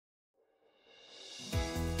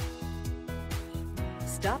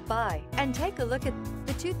Stop by and take a look at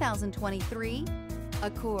the 2023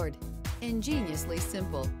 Accord. Ingeniously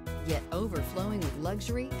simple, yet overflowing with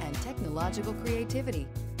luxury and technological creativity.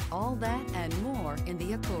 All that and more in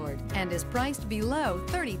the Accord, and is priced below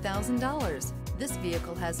 $30,000. This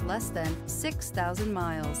vehicle has less than 6,000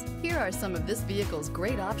 miles. Here are some of this vehicle's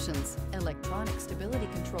great options: electronic stability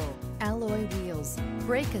control, alloy wheels,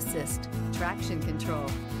 brake assist, traction control,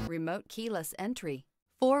 remote keyless entry,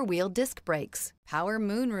 four-wheel disc brakes, power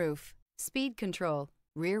moonroof, speed control,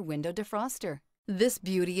 rear window defroster. This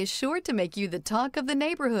beauty is sure to make you the talk of the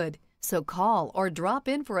neighborhood. So call or drop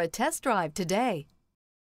in for a test drive today.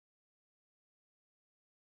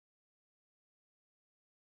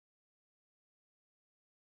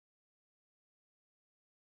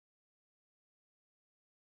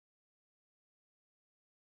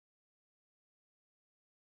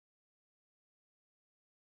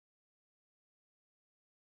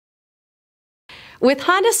 With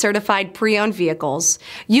Honda certified pre-owned vehicles,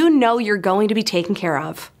 you know you're going to be taken care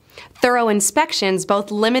of. Thorough inspections,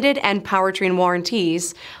 both limited and powertrain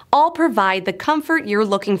warranties, all provide the comfort you're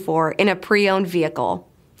looking for in a pre-owned vehicle.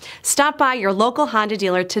 Stop by your local Honda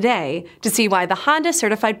dealer today to see why the Honda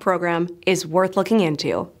certified program is worth looking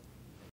into.